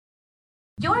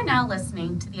You are now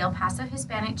listening to the El Paso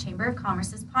Hispanic Chamber of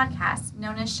Commerce's podcast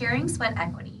known as Sharing Sweat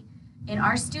Equity in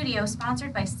our studio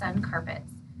sponsored by Sun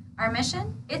Carpets. Our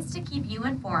mission is to keep you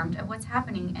informed of what's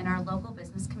happening in our local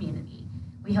business community.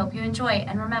 We hope you enjoy,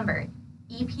 and remember,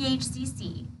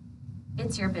 EPHCC,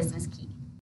 it's your business key.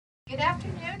 Good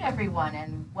afternoon, everyone,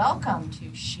 and welcome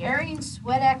to Sharing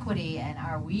Sweat Equity. And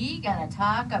are we going to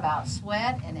talk about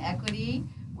sweat and equity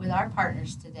with our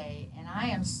partners today? And I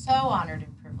am so honored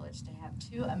and privileged to have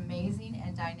two amazing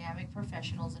and dynamic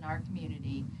professionals in our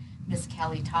community, Miss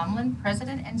Kelly Tomlin,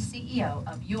 President and CEO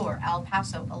of Your El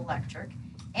Paso Electric,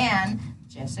 and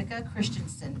Jessica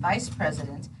Christensen, Vice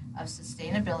President of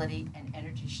Sustainability and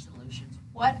Energy Solutions.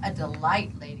 What a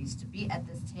delight, ladies, to be at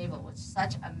this table with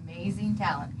such amazing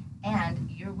talent. And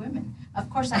you're women. Of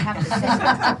course, I have to say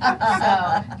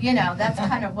that. So, that's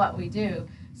kind of what we do.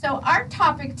 So our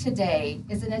topic today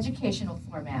is an educational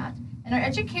format. And our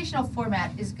educational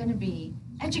format is going to be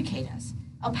Educate Us,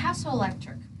 El Paso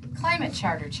Electric, Climate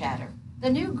Charter Chatter, the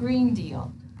new Green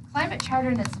Deal, Climate Charter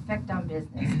and its effect on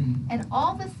business, and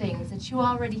all the things that you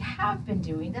already have been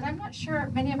doing that I'm not sure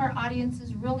many of our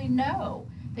audiences really know.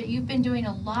 That you've been doing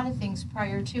a lot of things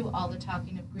prior to all the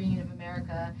talking of Green of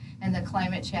America and the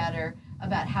climate chatter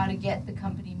about how to get the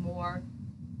company more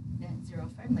net zero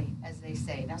friendly, as they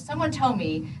say. Now, someone told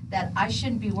me that I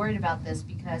shouldn't be worried about this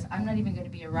because I'm not even going to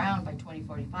be around by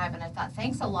 2045. And I thought,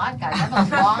 thanks a lot, guys. I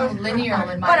have a long linear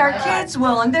in my But our life. kids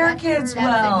will, and their kids will.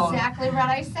 That's exactly what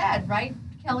I said, right?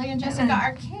 Kelly and Jessica,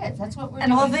 our kids. That's what we're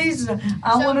doing. And all these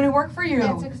women who work for you.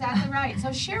 That's exactly right.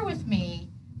 So share with me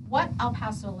what El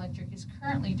Paso Electric is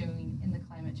currently doing in the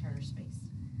climate charter space.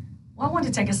 Well, I want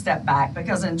to take a step back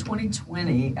because in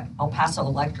 2020, El Paso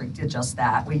Electric did just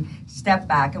that. We stepped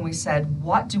back and we said,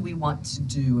 what do we want to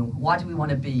do and what do we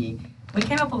want to be? We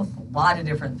came up with a lot of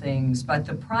different things, but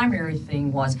the primary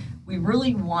thing was we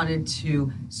really wanted to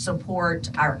support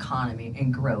our economy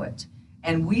and grow it.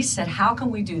 And we said, how can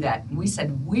we do that? And we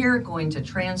said, we're going to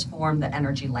transform the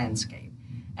energy landscape.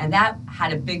 And that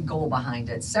had a big goal behind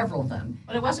it, several of them.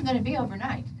 But it wasn't going to be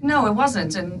overnight. No, it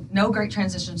wasn't, and no great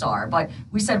transitions are. But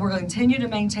we said we're going to continue to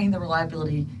maintain the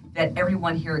reliability that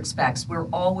everyone here expects. We're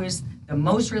always the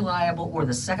most reliable or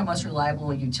the second most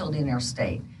reliable utility in our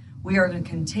state. We are going to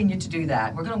continue to do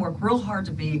that. We're going to work real hard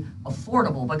to be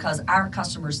affordable because our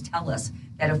customers tell us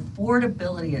that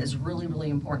affordability is really,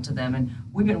 really important to them. And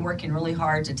we've been working really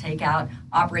hard to take out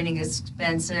operating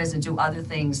expenses and do other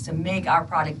things to make our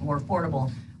product more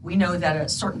affordable. We know that a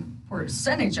certain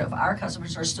percentage of our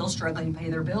customers are still struggling to pay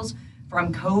their bills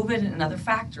from COVID and other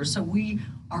factors. So we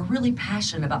are really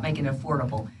passionate about making it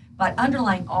affordable. But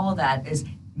underlying all that is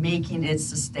making it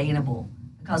sustainable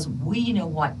because we know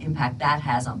what impact that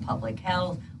has on public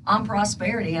health, on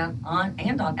prosperity, and on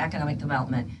economic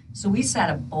development. So we set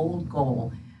a bold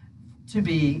goal to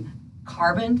be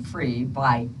carbon free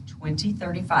by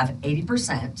 2035,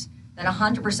 80%, then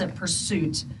 100%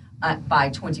 pursuit by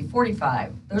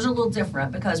 2045. Those are a little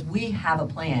different because we have a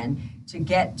plan to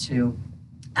get to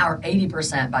our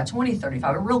 80% by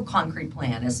 2035, a real concrete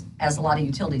plan, as a lot of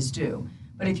utilities do.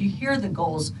 But if you hear the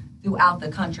goals throughout the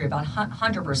country about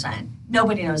 100%,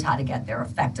 nobody knows how to get there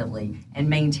effectively and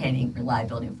maintaining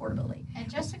reliability and affordability. And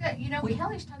Jessica,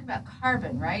 Kelly's talking about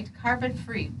carbon, right? Carbon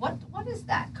free. What is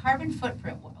that? Carbon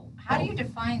footprint. How do you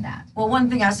define that? Well, one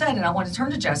thing I said, and I want to turn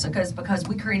to Jessica, is because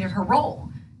we created her role.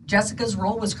 Jessica's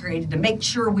role was created to make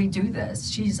sure we do this.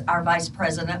 She's our Vice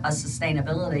President of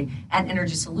Sustainability and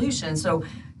Energy Solutions. So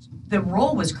the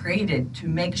role was created to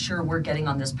make sure we're getting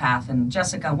on this path. And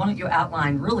Jessica, why don't you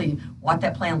outline really what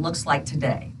that plan looks like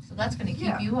today? So that's going to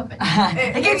keep you up at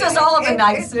night. It keeps us all up at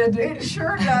night, Sid. It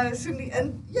sure does, Cindy.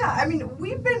 And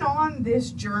we've been on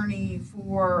this journey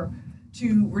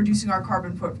to reducing our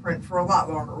carbon footprint for a lot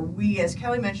longer. We, as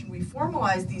Kelly mentioned, we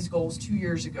formalized these goals 2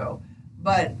 years ago.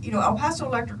 But, El Paso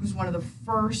Electric was one of the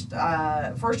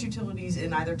first utilities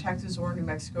in either Texas or New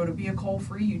Mexico to be a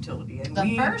coal-free utility. And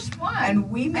the first one. And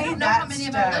we made that I don't know how many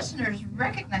of our listeners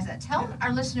recognize that. Tell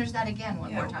our listeners that again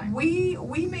one more time. We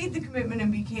made the commitment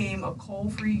and became a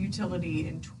coal-free utility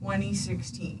in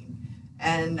 2016.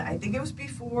 And I think it was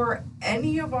before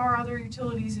any of our other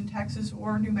utilities in Texas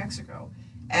or New Mexico.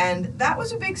 And that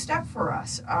was a big step for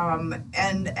us.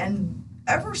 And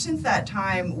ever since that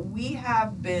time, we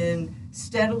have been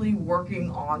steadily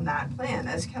working on that plan.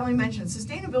 As Kelly mentioned,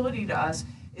 sustainability to us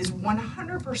is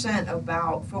 100%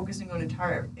 about focusing on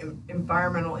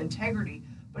environmental integrity,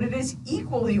 but it is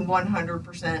equally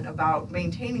 100% about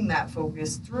maintaining that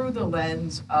focus through the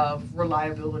lens of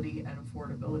reliability and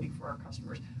affordability for our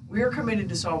customers. We are committed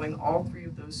to solving all three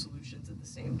of those solutions at the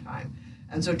same time.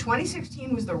 And so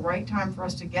 2016 was the right time for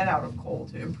us to get out of coal,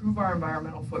 to improve our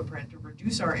environmental footprint, to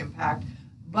reduce our impact.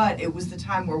 But it was the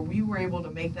time where we were able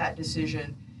to make that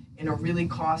decision in a really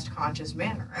cost-conscious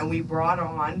manner. And we brought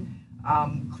on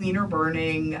cleaner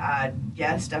burning,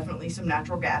 yes, definitely some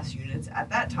natural gas units at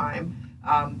that time,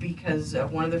 because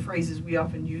one of the phrases we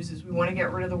often use is we want to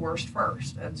get rid of the worst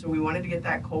first. And so we wanted to get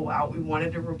that coal out. We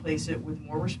wanted to replace it with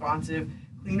more responsive,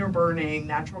 cleaner burning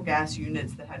natural gas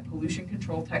units that had pollution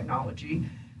control technology.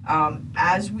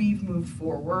 As we've moved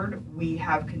forward, we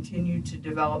have continued to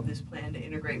develop this plan to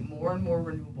integrate more and more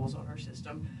renewables on our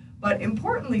system. But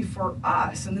importantly for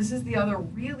us, and this is the other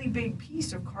really big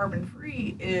piece of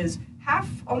carbon-free, is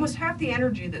almost half the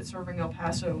energy that's serving El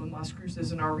Paso and Las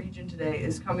Cruces in our region today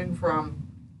is coming from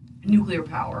nuclear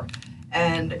power.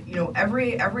 And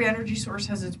every energy source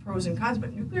has its pros and cons,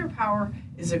 but nuclear power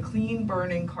is a clean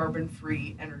burning,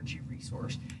 carbon-free energy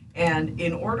resource. And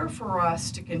in order for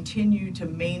us to continue to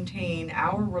maintain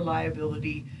our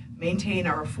reliability, maintain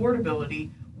our affordability,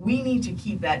 we need to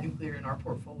keep that nuclear in our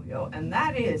portfolio. And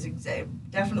that is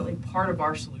definitely part of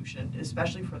our solution,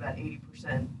 especially for that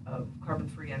 80% of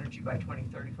carbon-free energy by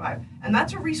 2035. And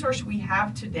that's a resource we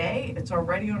have today. It's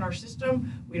already on our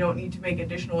system. We don't need to make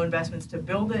additional investments to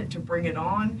build it, to bring it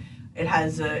on. It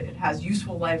has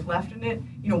useful life left in it.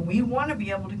 We want to be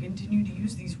able to continue to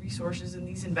use these resources and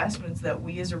these investments that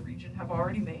we as a region have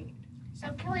already made.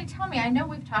 So Kelly, tell me, I know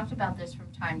we've talked about this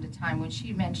from time to time when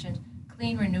she mentioned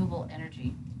clean renewable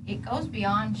energy. It goes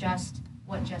beyond just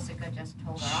what Jessica just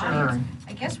told our audience.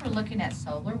 I guess we're looking at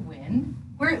solar, wind.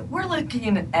 We're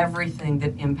looking at everything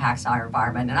that impacts our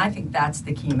environment, and I think that's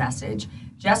the key message.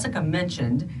 Jessica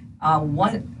mentioned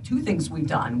two things we've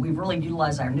done. We've really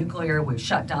utilized our nuclear, we've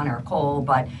shut down our coal,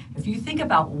 but if you think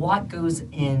about what goes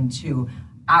into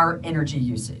our energy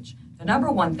usage, the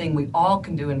number one thing we all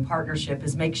can do in partnership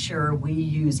is make sure we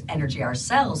use energy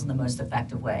ourselves in the most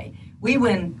effective way. We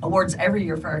win awards every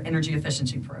year for our energy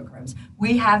efficiency programs.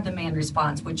 We have demand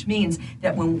response, which means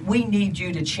that when we need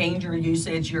you to change your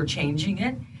usage, you're changing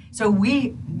it. So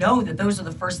we know that those are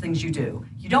the first things you do.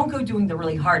 You don't go doing the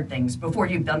really hard things before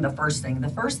you've done the first thing. The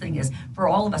first thing is for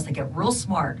all of us to get real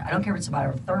smart. I don't care if it's about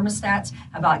our thermostats,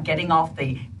 about getting off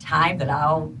the time that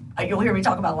you'll hear me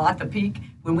talk about a lot, the peak.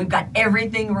 When we've got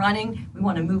everything running, we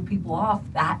want to move people off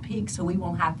that peak so we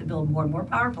won't have to build more and more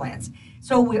power plants.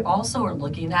 So we also are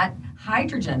looking at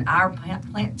hydrogen. Our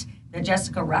plant that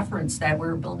Jessica referenced that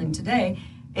we're building today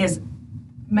is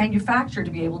manufactured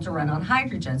to be able to run on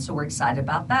hydrogen. So we're excited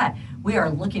about that. We are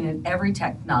looking at every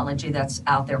technology that's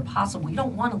out there possible. We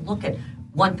don't want to look at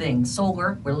one thing,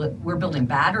 solar. We're building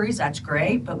batteries, that's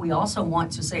great, but we also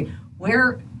want to say,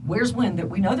 where's wind? That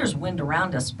we know there's wind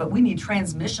around us, but we need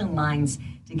transmission lines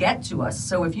to get to us.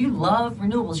 So if you love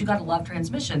renewables, you got to love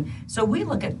transmission. So we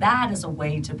look at that as a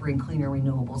way to bring cleaner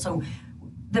renewables. So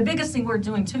the biggest thing we're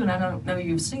doing too, and I don't know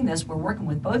you've seen this, we're working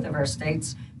with both of our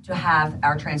states to have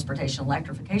our transportation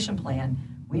electrification plan.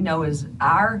 We know as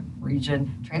our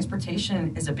region,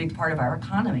 transportation is a big part of our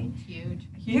economy.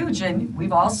 Huge, and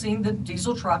we've all seen the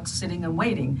diesel trucks sitting and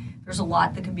waiting. There's a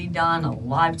lot that can be done, a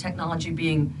lot of technology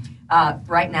being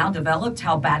right now developed,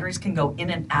 how batteries can go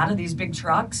in and out of these big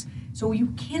trucks. So you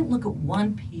can't look at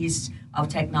one piece of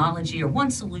technology or one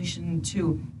solution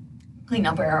to clean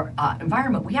up our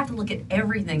environment. We have to look at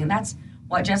everything, and that's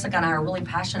what Jessica and I are really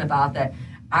passionate about, that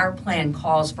our plan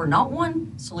calls for not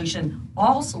one solution,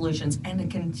 all solutions, and a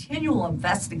continual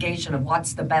investigation of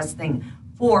what's the best thing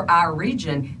for our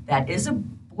region that is a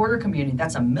border community,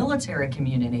 that's a military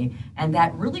community, and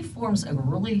that really forms a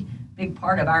really big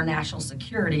part of our national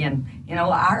security. And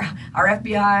our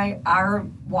FBI, our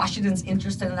Washington's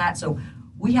interested in that, so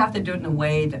we have to do it in a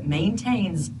way that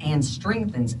maintains and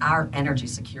strengthens our energy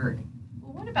security.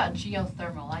 Well, what about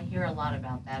geothermal? I hear a lot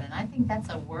about that, and I think that's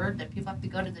a word that people have to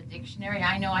go to the dictionary.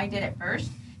 I know I did it first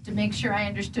to make sure I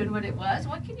understood what it was.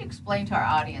 What can you explain to our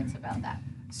audience about that?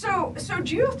 So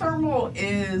geothermal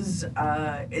is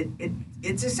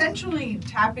it's essentially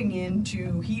tapping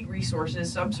into heat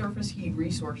resources, subsurface heat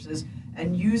resources,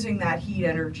 and using that heat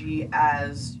energy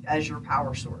as your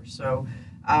power source. So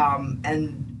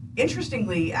and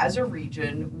interestingly, as a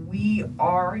region, we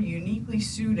are uniquely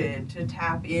suited to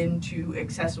tap into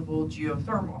accessible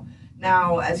geothermal.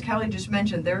 Now, as Kelly just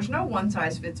mentioned, there's no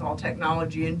one-size-fits-all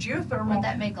technology, and geothermal. Would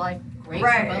that make life great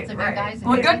for both of you guys?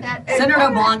 Well, Senator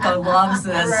Blanco loves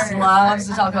this, loves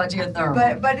to talk about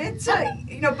geothermal. But it's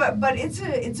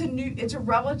it's a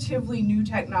relatively new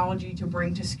technology to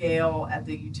bring to scale at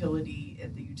the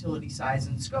utility size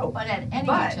and scope. But at any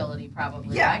utility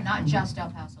probably, yeah, right? Not just El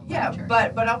Paso Electric.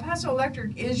 Yeah, but El Paso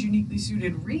Electric is uniquely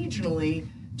suited regionally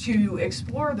to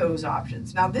explore those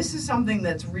options. Now, this is something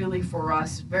that's really for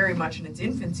us very much in its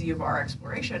infancy of our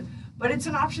exploration, but it's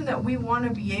an option that we want to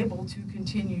be able to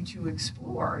continue to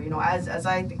explore. You know, as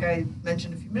I think I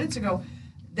mentioned a few minutes ago,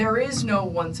 there is no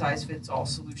one-size-fits-all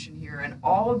solution here, and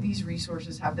all of these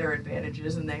resources have their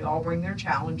advantages, and they all bring their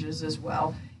challenges as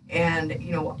well. And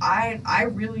you know, I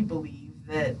really believe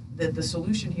that the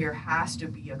solution here has to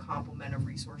be a complement of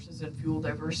resources and fuel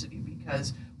diversity,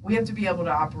 because we have to be able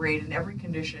to operate in every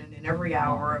condition, in every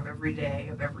hour of every day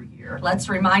of every year. Let's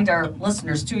remind our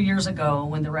listeners 2 years ago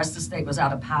when the rest of the state was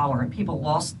out of power and people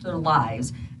lost their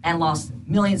lives and lost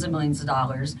millions and millions of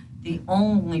dollars, the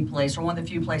only place, or one of the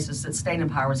few places that stayed in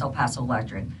power, was El Paso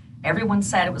Electric. Everyone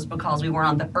said it was because we were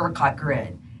on the ERCOT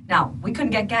grid. Now, we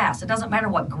couldn't get gas. It doesn't matter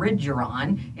what grid you're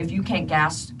on if you can't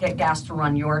get gas to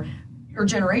run your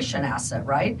generation asset,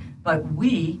 right? But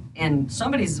we, in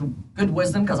somebody's good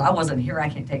wisdom, because I wasn't here, I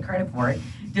can't take credit for it,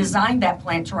 designed that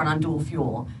plant to run on dual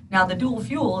fuel. Now, the dual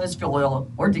fuel is fuel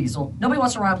oil or diesel. Nobody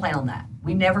wants to run a plant on that.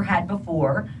 We never had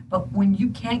before, but when you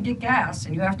can't get gas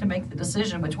and you have to make the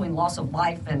decision between loss of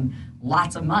life and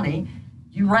lots of money,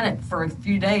 you run it for a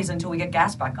few days until we get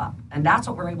gas back up. And that's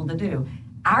what we're able to do.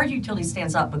 Our utility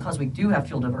stands up because we do have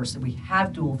fuel diversity. We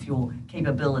have dual fuel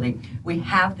capability. We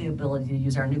have the ability to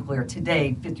use our nuclear.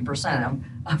 Today, 50%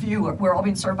 of you, we're all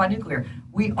being served by nuclear.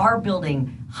 We are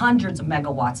building hundreds of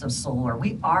megawatts of solar.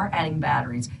 We are adding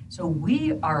batteries. So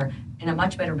we are in a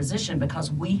much better position because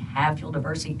we have fuel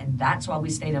diversity, and that's why we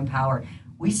stayed in power.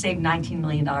 We saved $19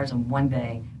 million in one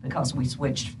day because we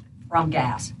switched from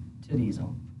gas to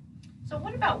diesel. So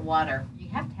what about water? You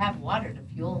have to have water to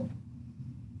fuel.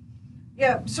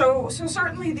 Yeah, so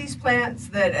certainly these plants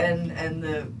that and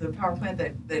the power plant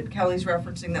that Kelly's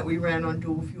referencing that we ran on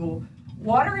dual fuel,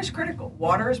 water is critical.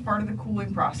 Water is part of the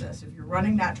cooling process. If you're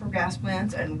running natural gas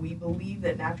plants, and we believe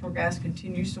that natural gas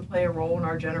continues to play a role in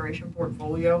our generation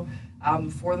portfolio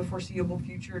for the foreseeable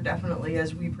future, definitely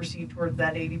as we proceed towards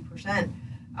that 80%,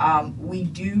 we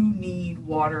do need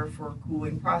water for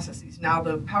cooling processes. Now,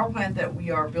 the power plant that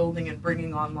we are building and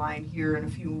bringing online here in a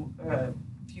few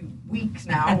weeks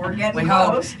now, we're getting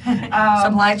close.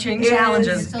 Supply chain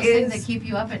challenges. It's those things that keep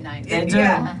you up at night. They do.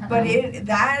 Yeah, but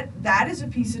that is a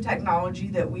piece of technology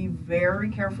that we very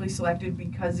carefully selected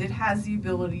because it has the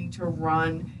ability to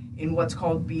run in what's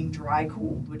called being dry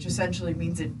cooled, which essentially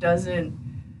means it doesn't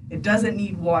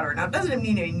need water. Now, it doesn't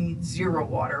mean it needs zero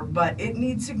water, but it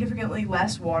needs significantly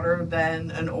less water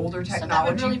than an older technology so that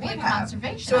would really be a have.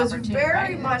 conservation So it's opportunity,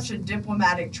 very right? much a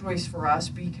diplomatic choice for us,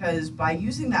 because by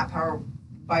using that power,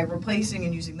 by replacing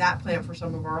and using that plant for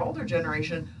some of our older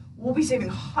generation, we'll be saving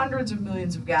hundreds of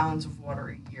millions of gallons of water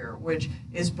a year, which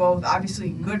is both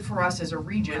obviously good for us as a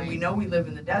region. Right. We know we live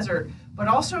in the desert, but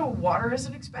also water is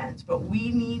an expense. But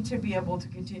we need to be able to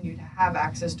continue to have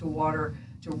access to water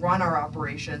to run our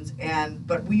operations,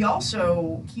 but we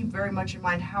also keep very much in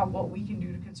mind what we can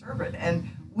do to conserve it. And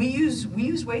we use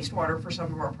wastewater for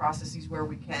some of our processes where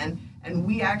we can, and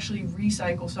we actually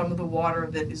recycle some of the water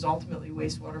that is ultimately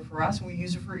wastewater for us, and we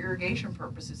use it for irrigation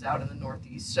purposes out in the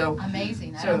Northeast. So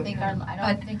Amazing. I So- don't think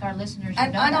our listeners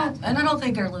And know I that. don't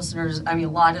think our listeners, I mean,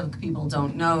 a lot of people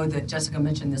don't know that Jessica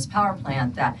mentioned this power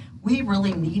plant, that we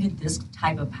really needed this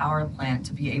type of power plant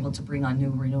to be able to bring on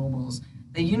new renewables.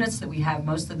 The units that we have,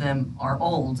 most of them are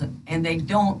old, and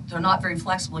they're not very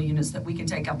flexible units that we can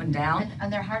take up and down.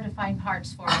 And they're hard to find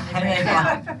parts for. When And they break they down,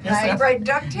 are. Yes, right? right,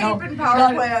 duct tape No, and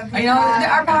power plant. You know,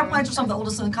 our power plants are some of the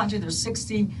oldest in the country. They're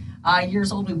 60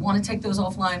 years old. We want to take those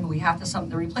offline, but we have to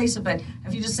something to replace it. But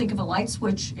if you just think of a light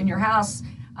switch in your house,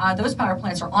 those power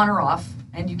plants are on or off,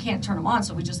 and you can't turn them on.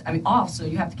 So off. So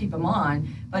you have to keep them on.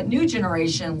 But new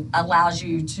generation allows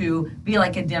you to be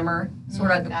like a dimmer,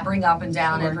 sort of Yeah. bring up and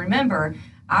down. Sure. And remember,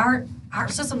 our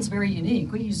system's very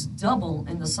unique. We use double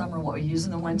in the summer what we use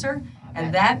in the winter. Okay.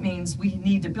 And that means we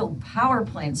need to build power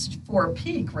plants for a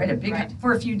peak, right? Right.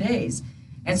 For a few days.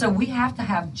 And so we have to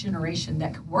have generation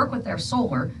that can work with their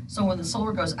solar. So when the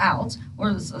solar goes out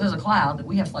or there's a cloud, that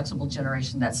we have flexible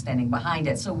generation that's standing behind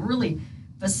it. So it really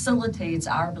facilitates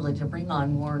our ability to bring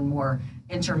on more and more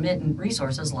intermittent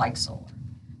resources like solar.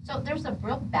 So there's a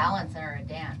real balance or a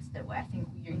dance that I think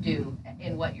you do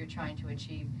in what you're trying to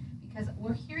achieve, because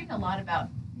we're hearing a lot about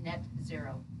net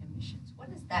zero emissions.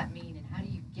 What does that mean, and how do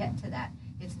you get to that?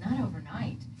 It's not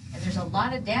overnight, and there's a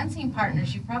lot of dancing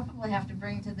partners you probably have to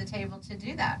bring to the table to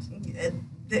do that.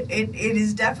 It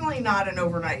is definitely not an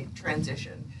overnight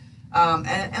transition.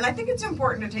 And I think it's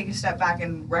important to take a step back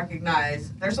and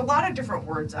recognize there's a lot of different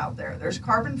words out there. There's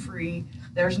carbon free,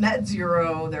 there's net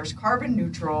zero, there's carbon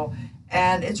neutral,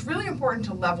 And it's really important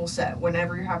to level set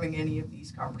whenever you're having any of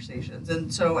these conversations.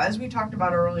 And so, as we talked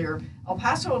about earlier, El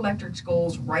Paso Electric's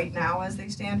goals right now, as they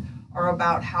stand, are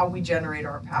about how we generate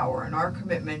our power. And our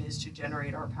commitment is to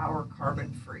generate our power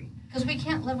carbon free. Because we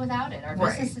can't live without it. Our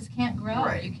Right. businesses can't grow.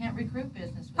 Right. You can't recruit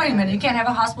business without Wait a minute, you it. can't have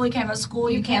a hospital, you can't have a school,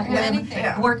 you can't have live, anything.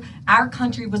 Yeah. work. Our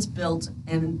country was built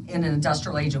in an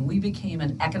industrial age, and we became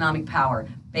an economic power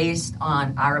based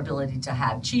on our ability to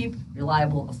have cheap,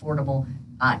 reliable, affordable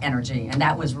energy, and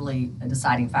that was really a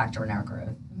deciding factor in our growth.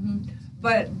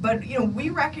 But you know, we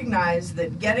recognize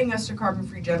that getting us to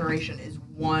carbon-free generation is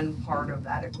one part of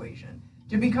that equation.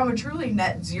 To become a truly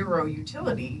net zero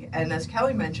utility, and as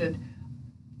Kelly mentioned,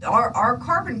 our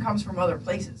carbon comes from other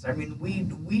places. I mean,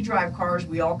 we drive cars,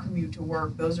 we all commute to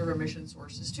work. Those are emission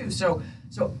sources too. So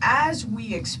as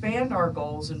we expand our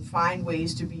goals and find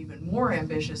ways to be even more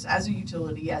ambitious as a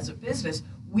utility, as a business,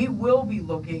 we will be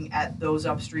looking at those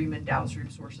upstream and downstream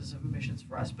sources of emissions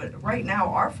for us. But right now,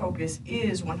 our focus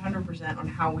is 100% on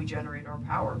how we generate our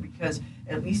power, because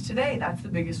at least today, that's the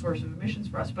biggest source of emissions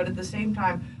for us. But at the same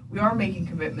time, we are making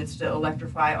commitments to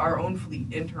electrify our own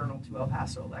fleet internal to El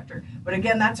Paso Electric. But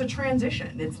again, that's a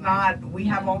transition. It's not, we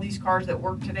have all these cars that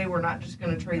work today, we're not just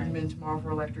going to trade them in tomorrow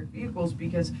for electric vehicles,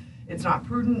 because it's not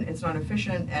prudent, it's not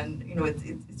efficient, and you know, it's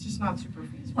just not super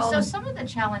feasible. So some of the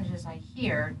challenges I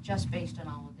hear, just based on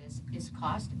all of this, is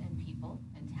cost and people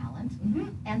and talent,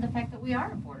 and the fact that we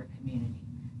are a border community.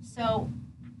 So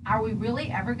are we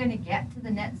really ever going to get to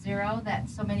the net zero that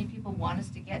so many people want us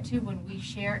to get to when we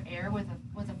share air with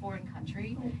a foreign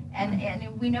country?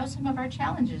 And we know some of our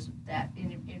challenges that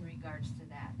in regards to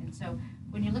that. And so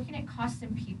when you're looking at cost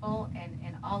and people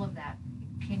and all of that,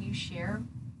 can you share?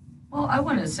 Well, I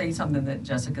want to say something that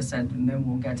Jessica said, and then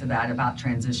we'll get to that about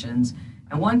transitions.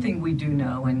 And one thing we do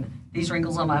know, and these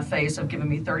wrinkles on my face have given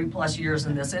me 30 plus years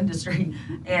in this industry,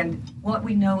 and what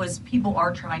we know is people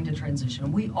are trying to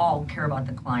transition. We all care about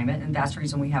the climate, and that's the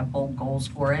reason we have bold goals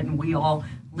for it. And we all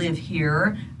live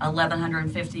here.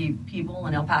 1,150 people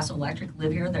in El Paso Electric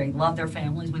live here. They love their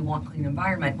families. We want clean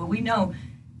environment. But we know,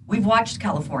 we've watched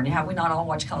California. Have we not all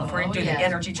watched California do the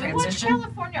energy transition? We watch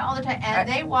California all the time, and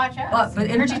they watch us. But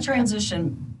energy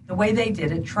transition, the way they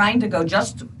did it, trying to go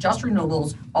just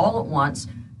renewables all at once,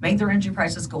 made their energy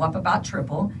prices go up about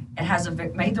triple. It has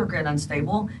made their grid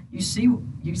unstable. You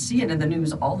see it in the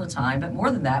news all the time. But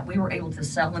more than that, we were able to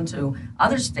sell into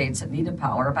other states that needed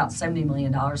power, about $70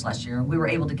 million last year. We were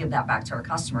able to give that back to our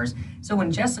customers. So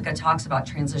when Jessica talks about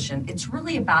transition, it's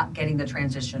really about getting the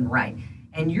transition right.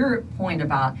 And your point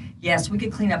about, yes, we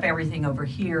could clean up everything over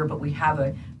here, but we have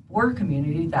a border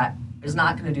community that is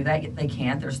not going to do that. They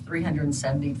can't. There's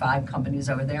 375 companies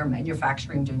over there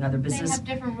manufacturing, doing other business. They have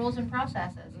different rules and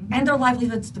processes. And their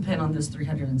livelihoods depend on those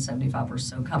 375 or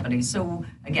so companies. So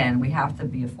again, we have to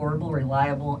be affordable,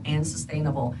 reliable, and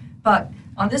sustainable. But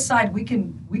on this side, we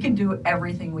can do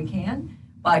everything we can,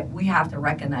 but we have to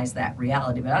recognize that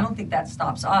reality. But I don't think that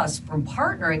stops us from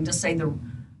partnering to say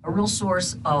a real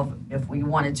source of, if we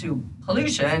wanted to,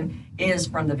 pollution is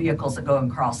from the vehicles that go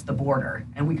across the border,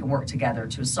 and we can work together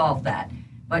to solve that.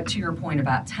 But to your point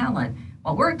about talent,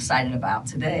 what we're excited about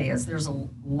today is there's a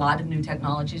lot of new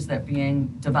technologies that are being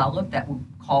developed that will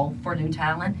call for new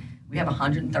talent. We have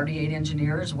 138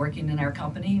 engineers working in our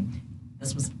company.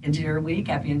 This was Engineer Week.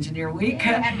 Happy Engineer Week.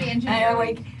 Yeah, happy Engineer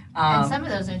Week. And Um, some of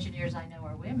those engineers I know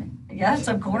are women. Yes,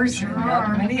 of course, Sure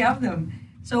yeah, are. many of them.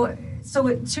 So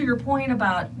to your point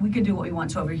about we could do what we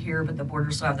want to over here, but the border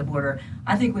still have the border.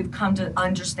 I think we've come to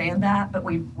understand that, but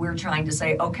we're trying to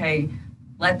say, okay,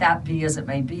 let that be as it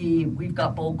may be. We've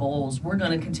got bold goals. We're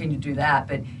going to continue to do that,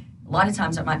 but a lot of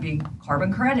times it might be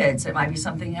carbon credits. It might be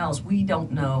something else. We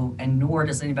don't know, and nor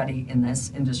does anybody in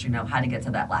this industry know how to get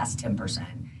to that last 10%.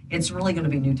 It's really going to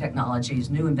be new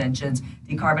technologies, new inventions,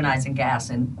 decarbonizing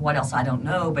gas, and what else I don't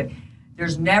know, but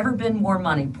there's never been more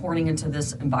money pouring into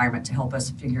this environment to help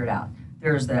us figure it out.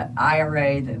 There's the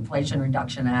IRA, the Inflation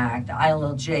Reduction Act, the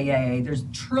ILLJA. There's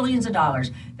trillions of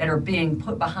dollars that are being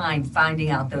put behind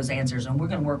finding out those answers, and we're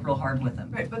going to work real hard with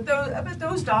them. Right, but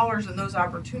those dollars and those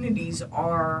opportunities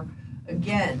are,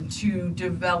 again, to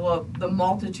develop the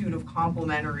multitude of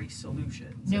complementary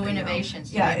solutions. New You know? innovations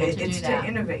to Yeah, be able to it's do that. to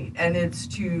innovate, and it's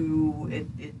to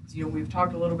we've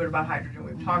talked a little bit about hydrogen.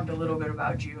 We've talked a little bit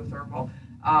about geothermal.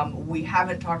 We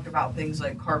haven't talked about things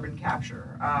like carbon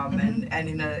capture, and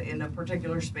in a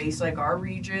particular space like our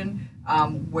region,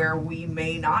 where we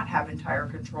may not have entire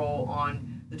control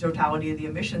on the totality of the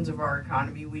emissions of our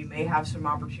economy, we may have some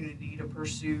opportunity to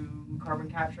pursue carbon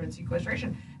capture and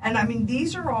sequestration. And I mean,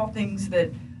 these are all things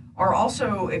that are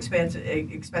also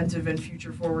expensive and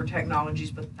future forward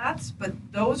technologies, but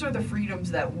those are the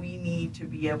freedoms that we need to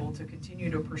be able to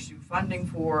continue to pursue funding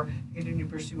for, continue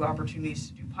to pursue opportunities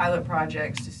to do pilot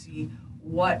projects, to see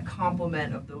what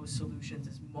complement of those solutions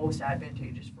is most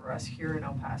advantageous for us here in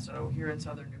El Paso, here in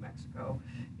southern New Mexico.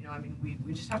 I mean,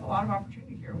 we just have a lot of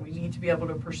opportunity here. We need to be able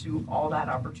to pursue all that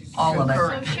opportunity. All of it.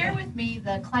 So share with me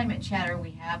the climate chatter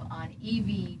we have on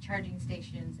EV charging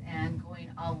stations and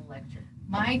going all electric.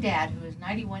 My dad, who is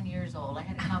 91 years old, I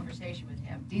had a conversation with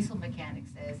him, diesel mechanic,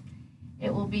 says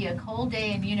it will be a cold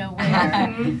day and you know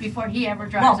where before he ever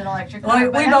drives an electric car. We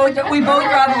both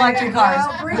drive electric cars.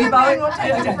 Well, bring him in, we'll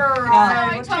take him for a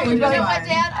ride. I told him, you know what,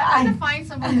 Dad, I'm going to find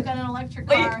someone who's got an electric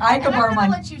car. I'm going to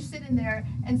let you sit in there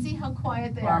and see how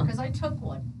quiet they are, because I took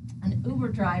an Uber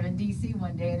drive in D.C.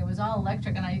 one day, and it was all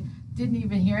electric, and I didn't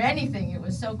even hear anything. It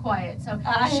was so quiet. So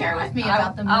share with me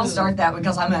about the move. I'll start that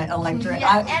because I'm an electric.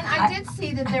 Yeah, and I did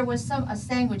see that there was a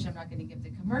sandwich. I'm not going to give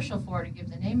the commercial for it or give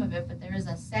the name of it, but there is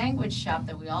a sandwich shop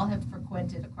that we all have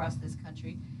frequented across this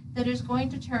country that is going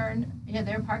to turn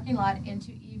their parking lot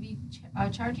into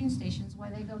EV charging stations where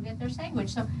they go get their sandwich.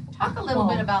 So talk a little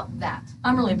bit about that.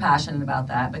 I'm really passionate about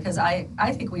that because I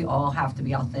think we all have to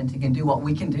be authentic and do what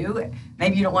we can do.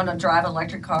 Maybe you don't want to drive an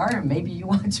electric car, and maybe you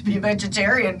want to be a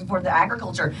vegetarian for the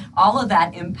agriculture. All of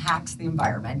that impacts the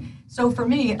environment. So for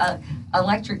me,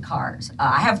 electric cars,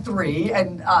 I have 3,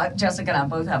 and Jessica and I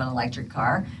both have an electric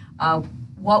car.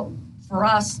 For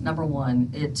us, number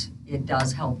one, it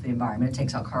does help the environment. It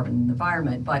takes out carbon in the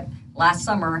environment. But last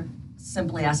summer,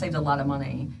 simply, I saved a lot of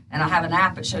money. And I have an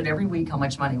app that showed every week how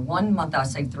much money. One month, I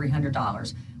saved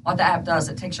 $300. What the app does,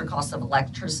 it takes your cost of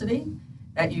electricity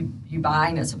that you buy,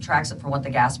 and it subtracts it from what the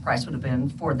gas price would have been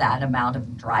for that amount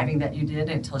of driving that you did,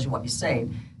 and it tells you what you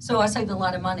saved. So I saved a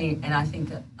lot of money, and I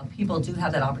think people do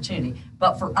have that opportunity.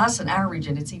 But for us in our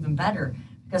region, it's even better.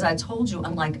 Because I told you,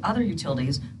 unlike other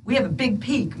utilities, we have a big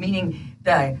peak, meaning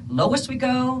the lowest we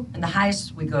go and the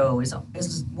highest we go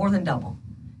is more than double.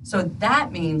 So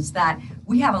that means that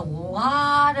we have a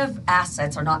lot of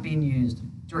assets are not being used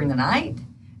during the night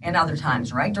and other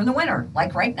times, right? During the winter,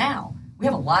 like right now. We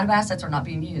have a lot of assets are not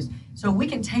being used. So we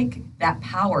can take that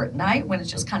power at night when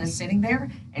it's just kind of sitting there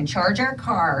and charge our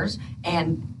cars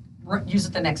and use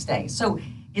it the next day. So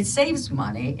it saves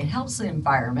money, it helps the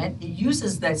environment, it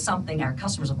uses something our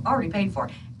customers have already paid for.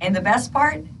 And the best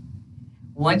part,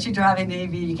 once you drive an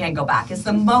EV, you can't go back. It's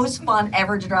the most fun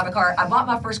ever to drive a car. I bought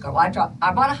my first car. Well,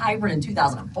 I bought a hybrid in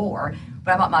 2004,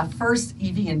 but I bought my first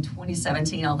EV in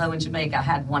 2017, although in Jamaica I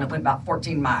had one that went about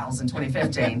 14 miles in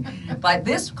 2015. But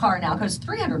this car now goes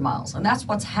 300 miles, and that's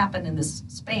what's happened in this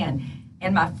span.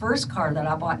 And my first car that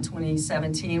I bought in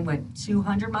 2017 went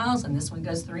 200 miles, and this one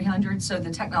goes 300. So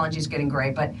the technology is getting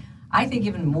great. But I think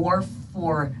even more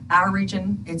for our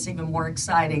region, it's even more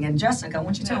exciting. And Jessica, why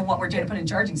don't you tell them what we're doing to put in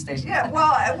charging stations? Yeah,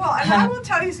 well, and I will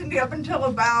tell you, Cindy, up until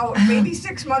about maybe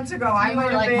 6 months ago, I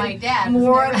might have been my dad,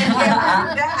 more than your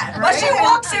dad. But she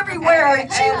walks everywhere.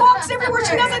 She walks everywhere.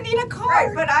 She doesn't need a car.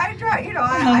 Right, but I drive.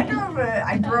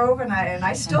 I drove, and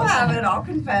I still have it. I'll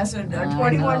confess, a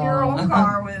 21-year-old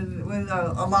car with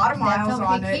a lot of miles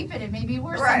on it. Keep it. It may be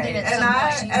worth Right, something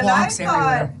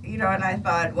and I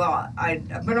thought, well, I'm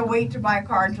gonna wait to buy a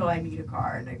car until I need a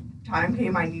car, and the time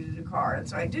came I needed a car, and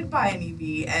so I did buy an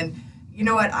EV, and you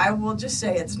know what, I will just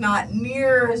say it's not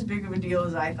near as big of a deal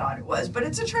as I thought it was, but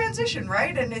it's a transition,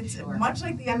 right? And it's much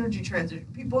like the energy transition.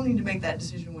 People need to make that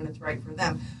decision when it's right for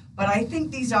them. But I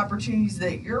think these opportunities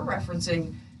that you're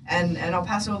referencing, and El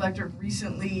Paso Electric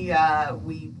recently,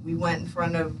 we went in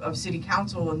front of City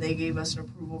Council, and they gave us an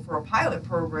approval for a pilot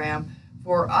program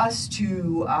for us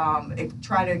to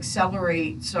try to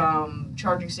accelerate some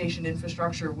charging station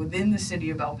infrastructure within the city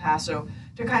of El Paso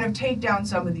to kind of take down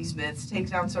some of these myths, take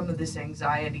down some of this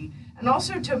anxiety, and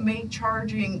also to make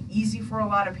charging easy for a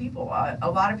lot of people. A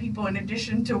lot of people, in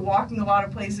addition to walking a lot of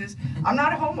places, I'm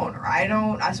not a homeowner.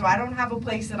 So I don't have a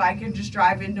place that I can just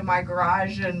drive into my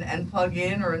garage and plug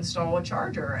in or install a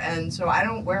charger. And so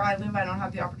where I live, I don't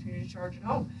have the opportunity to charge at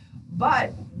home.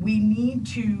 But we need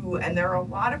to, and there are a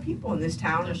lot of people in this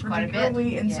town, and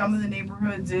particularly in some of the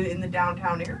neighborhoods in the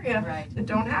downtown area that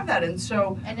don't have that. And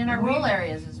so in our rural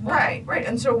areas as well. Right.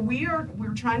 And so we're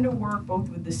trying to work both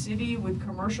with the city, with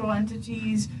commercial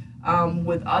entities,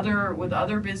 with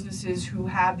other businesses who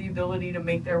have the ability to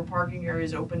make their parking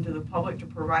areas open to the public to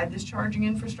provide this charging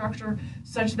infrastructure,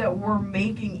 such that we're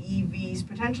making EVs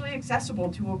potentially accessible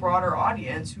to a broader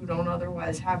audience who don't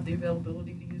otherwise have the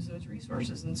availability to use those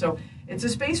resources. And so it's a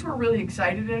space we're really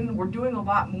excited in. We're doing a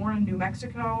lot more in New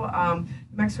Mexico.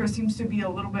 Mexico seems to be a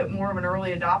little bit more of an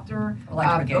early adopter.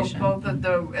 Electrification. Both at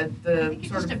the I think it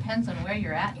sort just of depends on where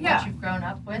you're at and Yeah. what you've grown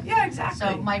up with. yeah, exactly.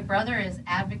 So my brother is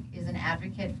an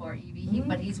advocate for EV,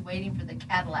 but he's waiting for the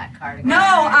Cadillac car to come. No,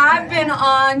 I've been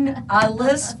on a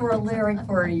list for a Lyric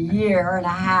for a year and a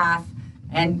half,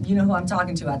 and you know who I'm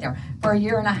talking to out there, for a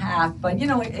year and a half. But you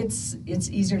know, it's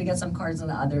easier to get some cars than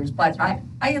others. But I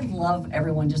love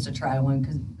everyone just to try one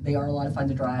because they are a lot of fun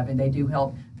to drive and they do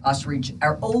help us reach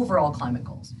our overall climate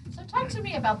goals. So talk to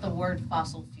me about the word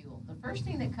fossil fuel. The first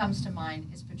thing that comes to mind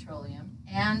is petroleum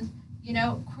and, you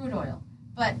know, crude oil.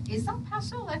 But is El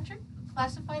Paso Electric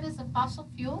classified as a fossil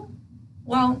fuel?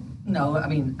 Well, no, I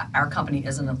mean, our company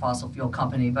isn't a fossil fuel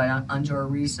company, but under a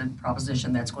recent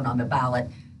proposition that's going on the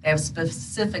ballot, they have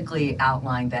specifically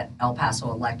outlined that El Paso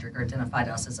Electric identified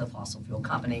us as a fossil fuel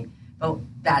company. But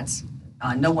that's,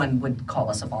 no one would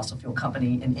call us a fossil fuel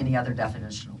company in any other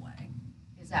definitional way.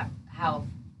 Is that how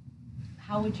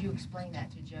would you explain that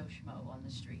to Joe Schmo on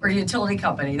the street? We're a utility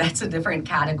company. That's a different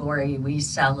category. We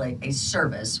sell a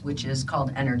service, which is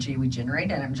called energy. We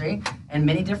generate energy in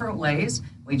many different ways.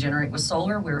 We generate with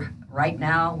solar. Right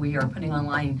now, we are putting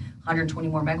online 120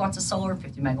 more megawatts of solar,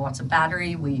 50 megawatts of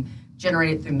battery. We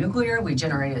generate it through nuclear. We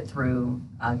generate it through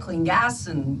clean gas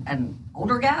and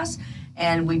older gas.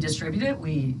 And we distribute it.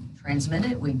 We transmit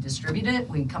it. We distribute it.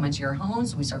 We come into your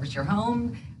homes. We service your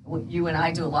home. You and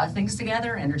I do a lot of things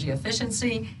together, energy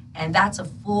efficiency, and that's a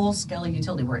full-scale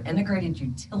utility. We're an integrated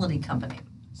utility company.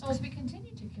 So as we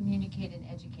continue to communicate and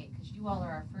educate, because you all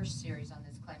are our first series on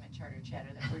this Climate Charter Chatter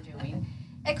that we're doing,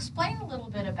 explain a little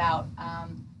bit about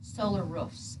solar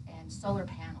roofs and solar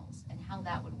panels and how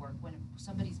that would work when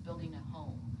somebody's building a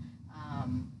home,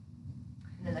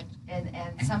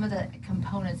 and some of the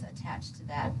components attached to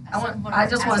that. I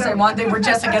just want to say one thing where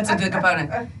Jessica gets into the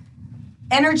component.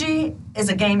 Energy is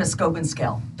a game of scope and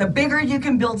scale. The bigger you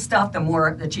can build stuff,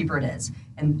 the cheaper it is.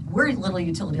 And we're a little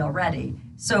utility already.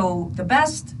 So the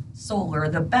best solar,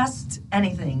 the best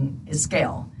anything is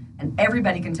scale. And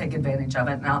everybody can take advantage of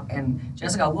it. Now, and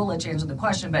Jessica, we'll let you answer the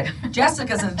question, but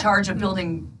Jessica's in charge of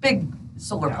building big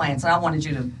solar plants, and I wanted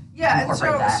you to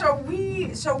incorporate that.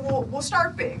 So we'll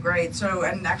start big, right? So,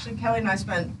 and actually Kelly and I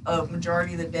spent a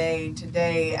majority of the day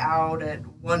today out at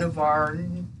one of our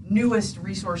newest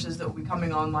resources that will be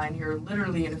coming online here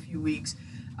literally in a few weeks,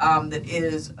 that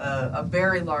is a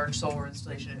very large solar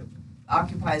installation. It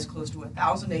occupies close to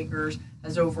 1,000 acres,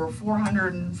 has over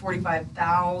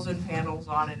 445,000 panels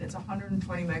on it. It's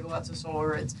 120 megawatts of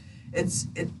solar. It's It's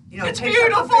takes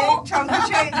beautiful. up a big chunk of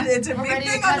change. It's a We're big ready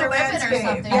to thing cut on the a ribbon or landscape.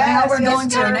 something. Yeah, we're going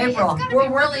It's to in gotta be- April. It's gotta We're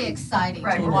be really exciting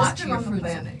Right, to we're watch working your on the fruits,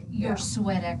 planning. your Yeah.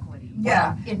 sweat equity.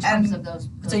 Yeah, In terms and of those.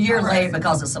 It's a year those late products.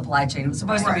 because of supply chain. It was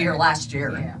supposed to be here last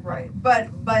year. Yeah. Right, but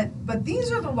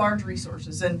these are the large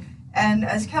resources, and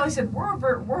as Kelly said,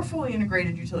 we're a fully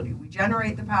integrated utility. We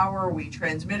generate the power, we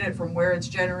transmit it from where it's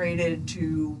generated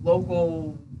to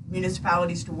local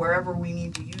municipalities to wherever we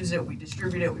need to use it. We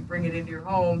distribute it, we bring it into your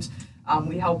homes,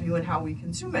 we help you in how we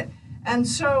consume it. And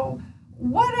so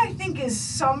what I think is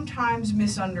sometimes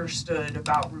misunderstood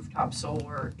about rooftop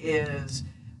solar is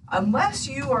unless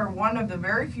you are one of the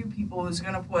very few people who's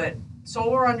going to put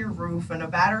solar on your roof and a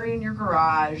battery in your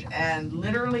garage and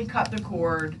literally cut the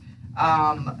cord,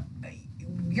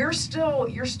 you're still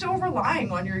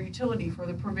relying on your utility for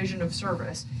the provision of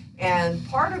service. And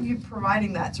part of you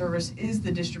providing that service is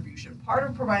the distribution. Part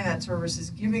of providing that service is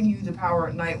giving you the power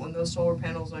at night when those solar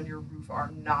panels on your roof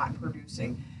are not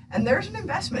producing. And there's an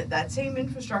investment, that same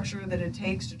infrastructure that it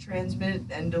takes to transmit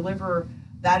and deliver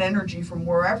that energy from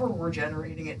wherever we're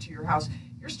generating it to your house.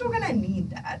 You're still going to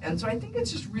need that. And so I think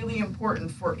it's just really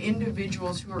important for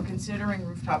individuals who are considering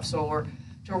rooftop solar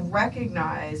to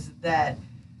recognize that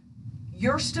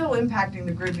you're still impacting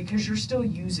the grid because you're still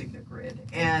using the grid.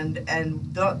 And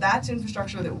that's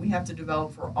infrastructure that we have to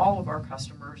develop for all of our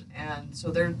customers. And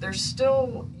so you're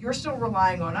still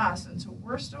relying on us. And so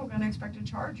we're still going to expect to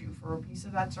charge you for a piece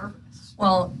of that service.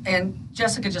 Well, and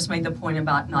Jessica just made the point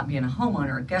about not being a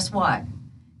homeowner. Guess what?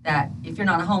 That if you're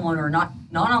not a homeowner,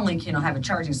 not only can you have a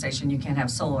charging station, you can have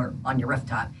solar on your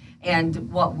rooftop.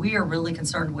 And what we are really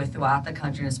concerned with throughout the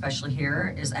country, and especially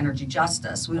here, is energy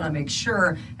justice. We want to make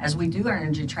sure as we do our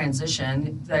energy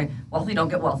transition, the wealthy don't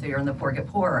get wealthier and the poor get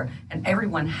poorer. And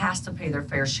everyone has to pay their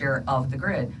fair share of the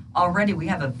grid. Already we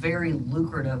have a very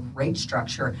lucrative rate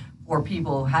structure for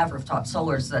people who have rooftop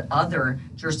solars that other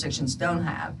jurisdictions don't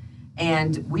have.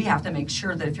 And we have to make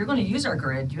sure that if you're going to use our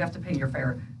grid, you have to pay your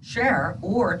fair share,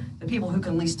 or the people who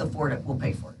can least afford it will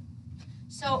pay for it.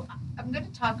 So I'm going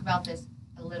to talk about this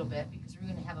a little bit because we're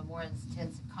going to have a more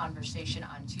intensive conversation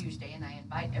on Tuesday, and I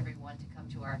invite everyone to come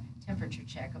to our temperature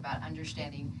check about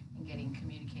understanding and getting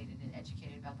communicated and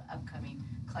educated about the upcoming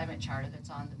climate charter that's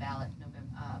on the ballot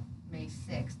May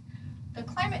 6th. The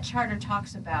climate charter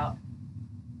talks about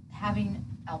having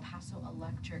El Paso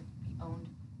Electric be owned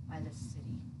by the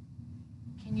city.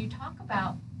 Can you talk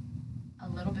about a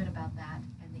little bit about that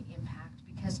and the impact?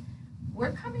 Because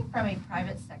we're coming from a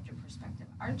private sector perspective.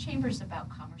 Our chamber is about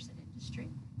commerce and industry.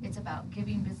 It's about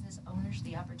giving business owners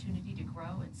the opportunity to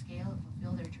grow and scale and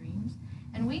fulfill their dreams.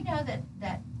 And we know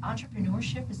that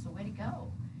entrepreneurship is the way to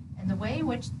go. And the way in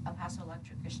which El Paso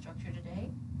Electric is structured today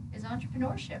is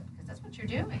entrepreneurship, because that's what you're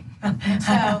doing.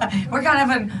 So we're kind of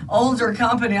an older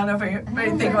company. I don't know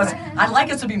if you think of us. I'd like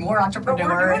us to be more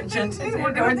entrepreneur. We're doing things new.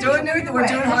 We're doing new. We're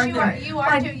doing hard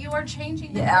things. You are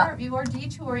changing the curve. You are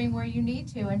detouring where you need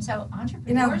to. And so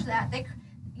entrepreneurs,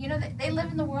 they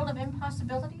live in the world of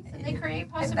impossibilities and they create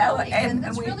possibilities. And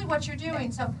that's really what you're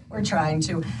doing. So we're trying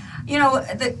to.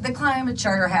 The climate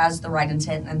charter has the right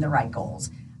intent and the right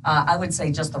goals. I would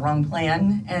say just the wrong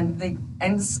plan, and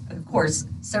of course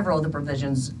several of the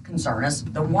provisions concern us.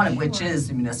 The one of which is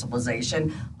the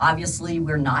municipalization. Obviously,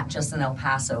 we're not just an El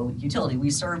Paso utility.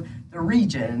 We serve the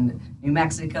region, New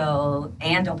Mexico,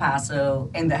 and El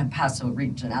Paso, and the El Paso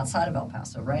region outside of El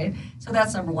Paso, right? So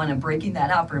that's number one. And breaking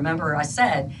that up, remember I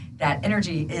said that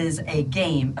energy is a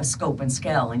game of scope and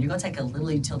scale, and you're going to take a little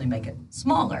utility and make it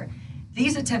smaller.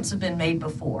 These attempts have been made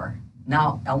before.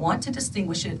 Now, I want to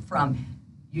distinguish it from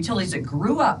utilities that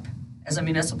grew up as a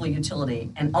municipal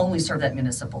utility and only serve that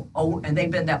municipal. And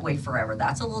they've been that way forever.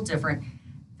 That's a little different.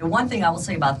 The one thing I will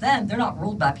say about them, they're not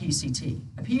ruled by PUCT.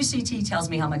 A PUCT tells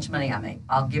me how much money I make.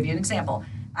 I'll give you an example.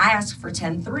 I asked for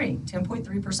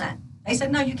 10.3%. They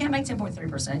said, no, you can't make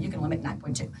 10.3%. You can only make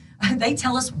 9.2. They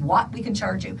tell us what we can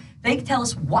charge you. They tell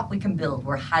us what we can build.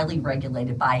 We're highly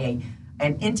regulated by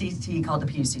an entity called the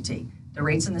PUCT. The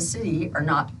rates in the city are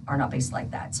not based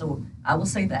like that. So I will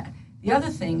say that. The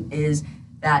other thing is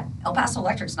that El Paso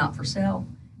Electric's not for sale,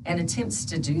 and attempts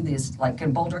to do this, like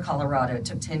in Boulder, Colorado, it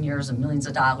took 10 years and millions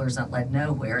of dollars and led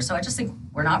nowhere. So I just think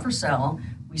we're not for sale.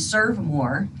 We serve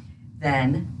more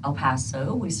than El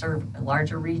Paso. We serve a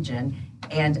larger region,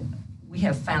 and we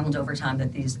have found over time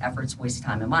that these efforts waste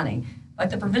time and money. But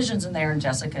the provisions in there, and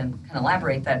Jessica can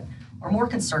elaborate, that are more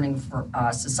concerning for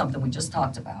us is something we just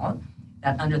talked about.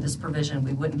 That under this provision,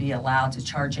 we wouldn't be allowed to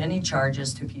charge any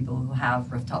charges to people who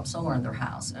have rooftop solar in their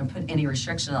house and put any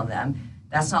restriction on them.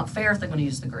 That's not fair if they're going to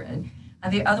use the grid.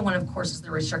 And the other one, of course, is the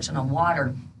restriction on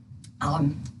water.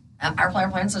 Our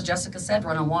plans, as Jessica said,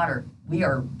 run on water. We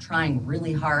are trying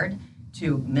really hard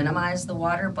to minimize the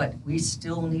water, but we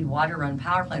still need water run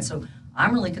power plants. So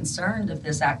I'm really concerned if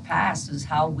this act passes,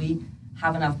 how we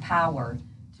have enough power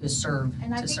to serve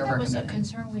and I to think serve that our was community. a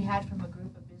concern we had from a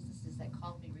group of businesses that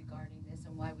called me regarding this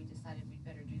and why we decided we'd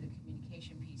better do the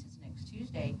communication pieces next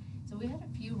Tuesday. So we had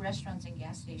a few restaurants and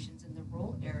gas stations in the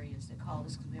rural areas that called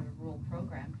us because we have a rural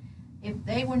program. If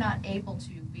they were not able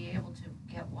to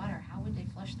get water, how would they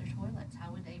flush their toilets?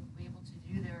 How would they be able to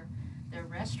do their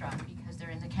restaurant because they're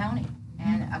in the county?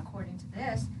 And according to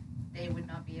this, they would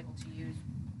not be able to use.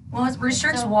 Well, it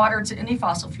restricts water to any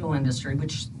fossil fuel industry,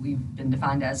 which we've been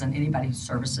defined as anybody who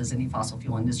services any fossil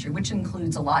fuel industry, which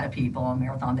includes a lot of people,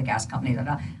 Marathon, the gas company. I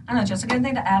don't know, Jessica,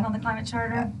 anything to add on the climate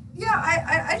charter? Yeah,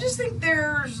 I just think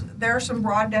there are some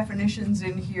broad definitions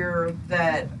in here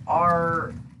that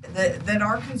are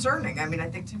concerning. I mean, I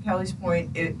think to Kelly's point,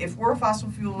 if we're a fossil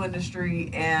fuel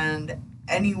industry and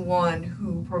anyone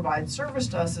who provides service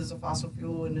to us is a fossil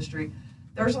fuel industry,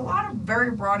 there's a lot of very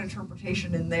broad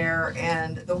interpretation in there,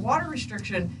 and the water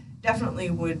restriction definitely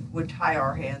would tie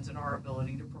our hands in our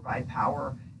ability to provide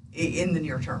power in the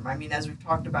near term. I mean, as we've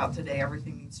talked about today,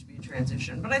 everything needs to be a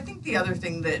transition. But I think the other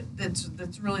thing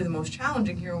that's really the most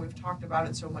challenging here, and we've talked about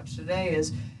it so much today,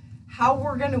 is how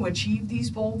we're going to achieve these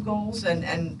bold goals. And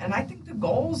I think the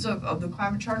goals of the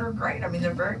climate charter are great. I mean,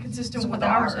 they're very consistent with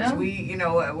ours. Yeah.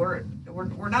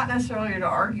 We're not necessarily here to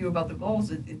argue about the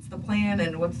goals. It's the plan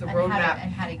and what's the roadmap.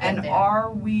 How to get and there.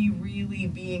 Are we really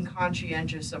being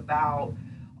conscientious about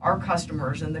our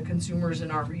customers and the consumers in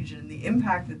our region and the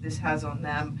impact that this has on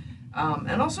them,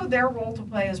 and also their role to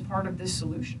play as part of this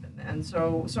solution. And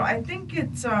so I think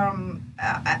it's going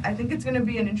to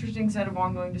be an interesting set of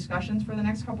ongoing discussions for the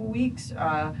next couple weeks.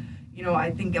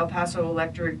 I think El Paso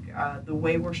Electric, the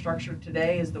way we're structured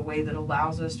today, is the way that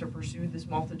allows us to pursue this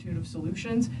multitude of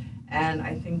solutions. And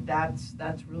I think that's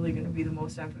really going to be the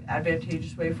most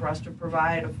advantageous way for us to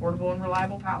provide affordable and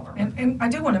reliable power. And I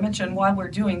do want to mention, while we're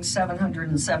doing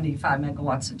 775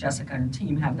 megawatts, Jessica and her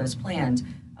team have those planned,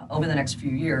 over the next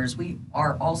few years. We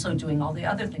are also doing all the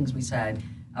other things we said.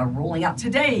 Rolling out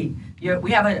today,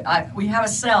 we have a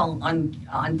cell on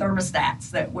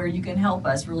thermostats where you can help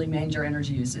us really manage our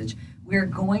energy usage. We're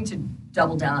going to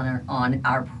double down on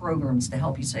our programs to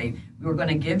help you save. We're going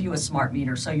to give you a smart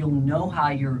meter so you'll know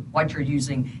what you're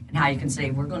using and how you can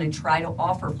save. We're going to try to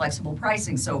offer flexible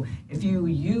pricing. So if you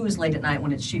use late at night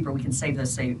when it's cheaper, we can share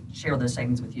those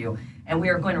savings with you. And we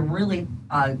are going to really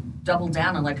double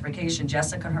down on electrification.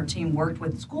 Jessica and her team worked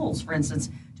with schools, for instance,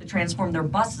 to transform their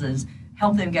buses,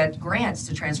 help them get grants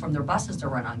to transform their buses to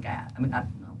run on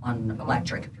on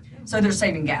electric. So they're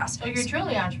saving gas. So you're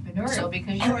truly entrepreneurial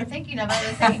because you are thinking of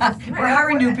other things. We're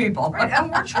hiring new people. Right,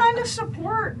 and we're trying to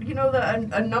support,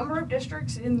 a number of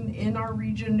districts in our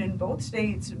region in both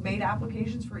states made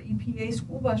applications for EPA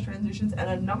school bus transitions, and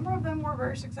a number of them were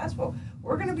very successful.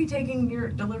 We're going to be taking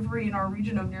delivery in our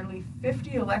region of nearly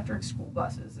 50 electric school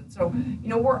buses. And so,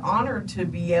 we're honored to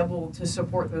be able to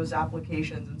support those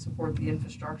applications and support the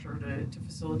infrastructure to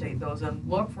facilitate those and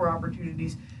look for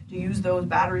opportunities to use those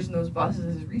batteries and those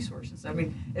buses as resources. I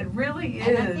mean, it really is.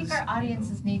 And I think our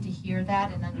audiences need to hear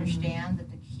that and understand that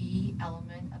the key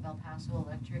element of El Paso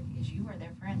Electric is you are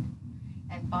their friend.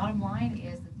 And bottom line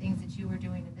is the things that you are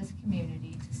doing in this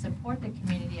community to support the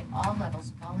community at all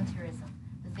levels, volunteerism,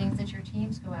 the things that your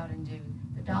teams go out and do,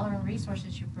 the dollar and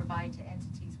resources you provide to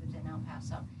entities within El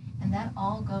Paso. And that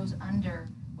all goes under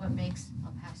what makes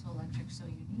El Paso Electric so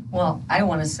unique. Well, I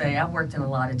want to say I've worked in a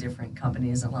lot of different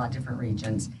companies in a lot of different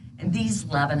regions. And these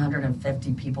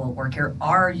 1,150 people that work here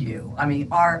are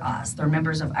us. They're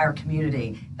members of our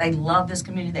community. They love this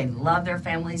community. They love their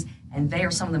families. And they are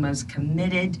some of the most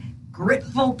committed,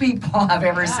 grateful people I've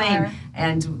ever seen.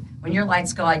 And when your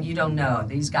lights go out, you don't know.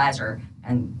 These guys are,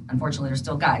 and unfortunately they're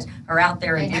still guys, are out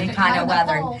there in any kind of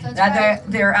weather.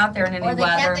 They're out there in any weather. Or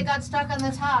the cat that got stuck on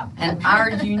the top. And our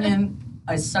union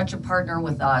is such a partner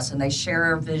with us, and they share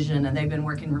our vision, and they've been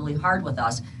working really hard with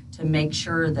us to make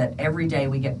sure that every day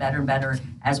we get better and better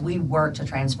as we work to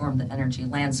transform the energy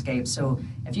landscape. So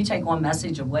if you take one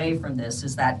message away from this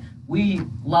is that we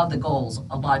love the goals.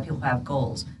 A lot of people have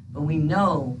goals, but we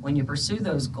know when you pursue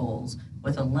those goals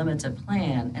with a limited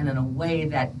plan and in a way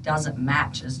that doesn't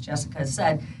match, as Jessica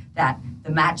said, that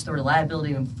to match the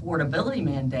reliability and affordability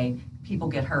mandate, people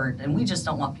get hurt, and we just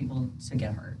don't want people to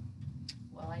get hurt.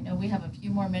 Well, I know we have a few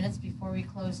more minutes before we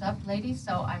close up, ladies,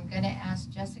 so I'm going to ask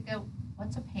Jessica,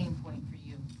 what's a pain point for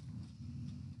you?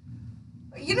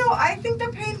 I think the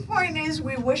pain point is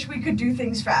we wish we could do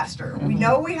things faster. We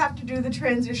know we have to do the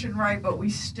transition right, but we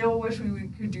still wish we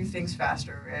could do things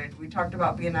faster. And we talked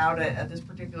about being out at this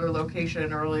particular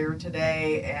location earlier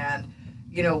today, and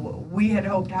we had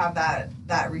hoped to have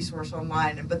that resource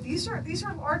online. But these are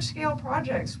large scale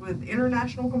projects with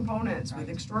international components, with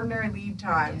extraordinary lead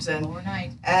times,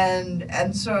 overnight.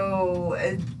 And so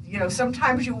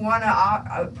sometimes you want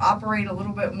to operate a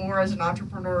little bit more as an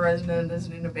entrepreneur, as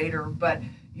an innovator, but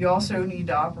you also need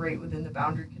to operate within the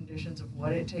boundary conditions of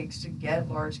what it takes to get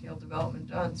large scale development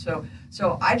done.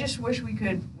 So I just wish we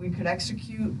could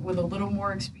execute with a little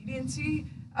more expediency.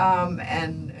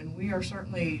 And we are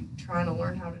certainly trying to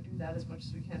learn how to do that as much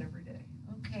as we can every day.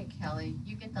 Okay, Kelly,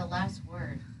 you get the last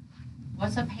word.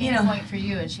 What's a pain point for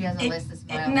you? And she has a list as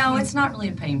well. No, it's not really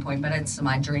a pain point, but it's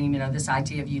my dream, this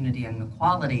idea of unity and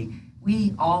equality.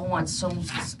 We all want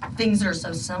things that are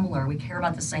so similar. We care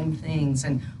about the same things.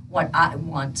 And what I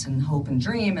want and hope and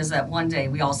dream is that one day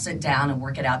we all sit down and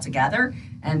work it out together,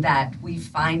 and that we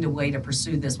find a way to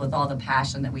pursue this with all the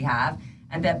passion that we have,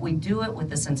 and that we do it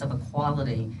with a sense of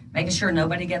equality, making sure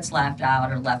nobody gets left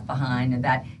out or left behind, and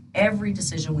that every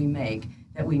decision we make,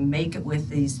 that we make it with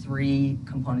these three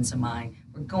components in mind.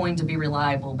 We're going to be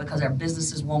reliable because our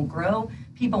businesses won't grow,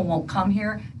 people won't come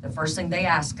here. The first thing they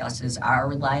ask us is our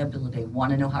reliability,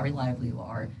 want to know how reliable you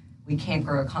are. We can't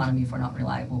grow our economy if we're not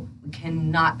reliable. We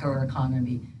cannot grow our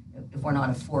economy if we're not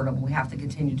affordable. We have to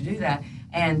continue to do that.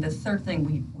 And the third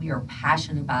thing we are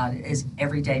passionate about is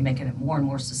every day making it more and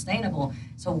more sustainable.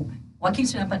 So what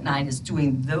keeps me up at night is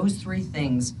doing those three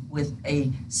things with a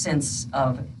sense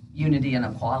of unity and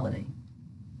equality.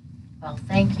 Well,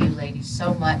 thank you, ladies,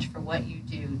 so much for what you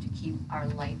do to keep our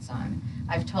lights on.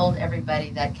 I've told everybody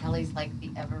that Kelly's like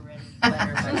the ever-ready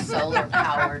weather, but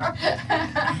solar-powered. I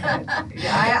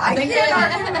can't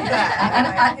argue with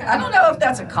that. I don't know if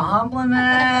that's a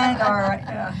compliment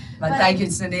but thank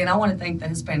you, Cindy, and I want to thank the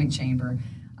Hispanic Chamber.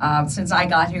 Since I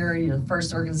got here, you're the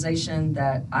first organization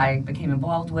that I became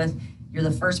involved with. You're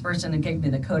the first person that gave me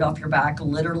the coat off your back,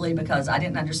 literally, because I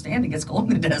didn't understand it gets cold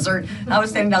in the desert. I was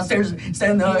standing downstairs,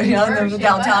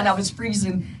 downtown, I was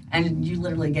freezing. And you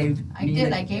literally gave I me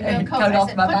did. the I gave you a coat. coat I off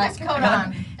said, my put back. this coat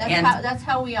on. And- That's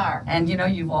how we are. And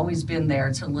you've always been there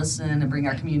to listen and bring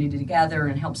our community together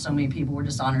and help so many people. We're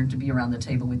just honored to be around the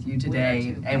table with you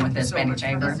today too. and with the Thank you so Hispanic much for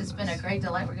Chamber. This has been a great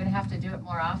delight. We're going to have to do it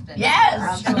more often.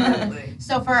 Yes! Absolutely.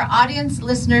 So for our audience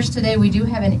listeners today, we do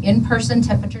have an in-person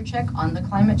temperature check on the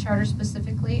Climate Charter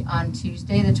specifically on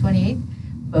Tuesday, the 28th.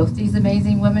 Both these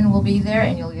amazing women will be there,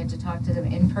 and you'll get to talk to them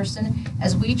in person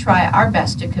as we try our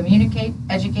best to communicate,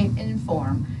 educate, and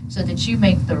inform so that you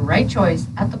make the right choice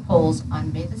at the polls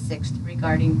on May the 6th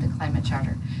regarding the Climate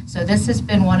Charter. So this has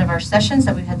been one of our sessions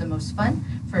that we've had the most fun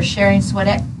for sharing sweat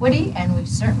equity, and we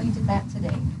certainly did that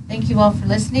today. Thank you all for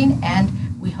listening, and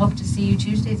we hope to see you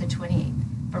Tuesday, the 28th.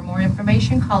 For more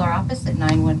information, call our office at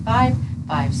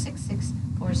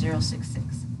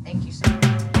 915-566-4066. Thank you so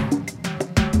much.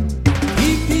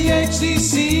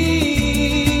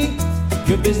 EPHCC,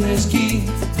 your business key.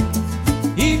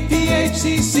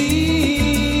 EPHCC,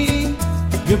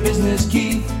 your business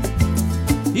key.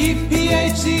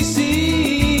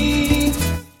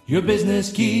 EPHCC, your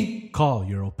business key. Call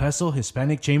your El Paso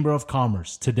Hispanic Chamber of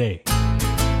Commerce today.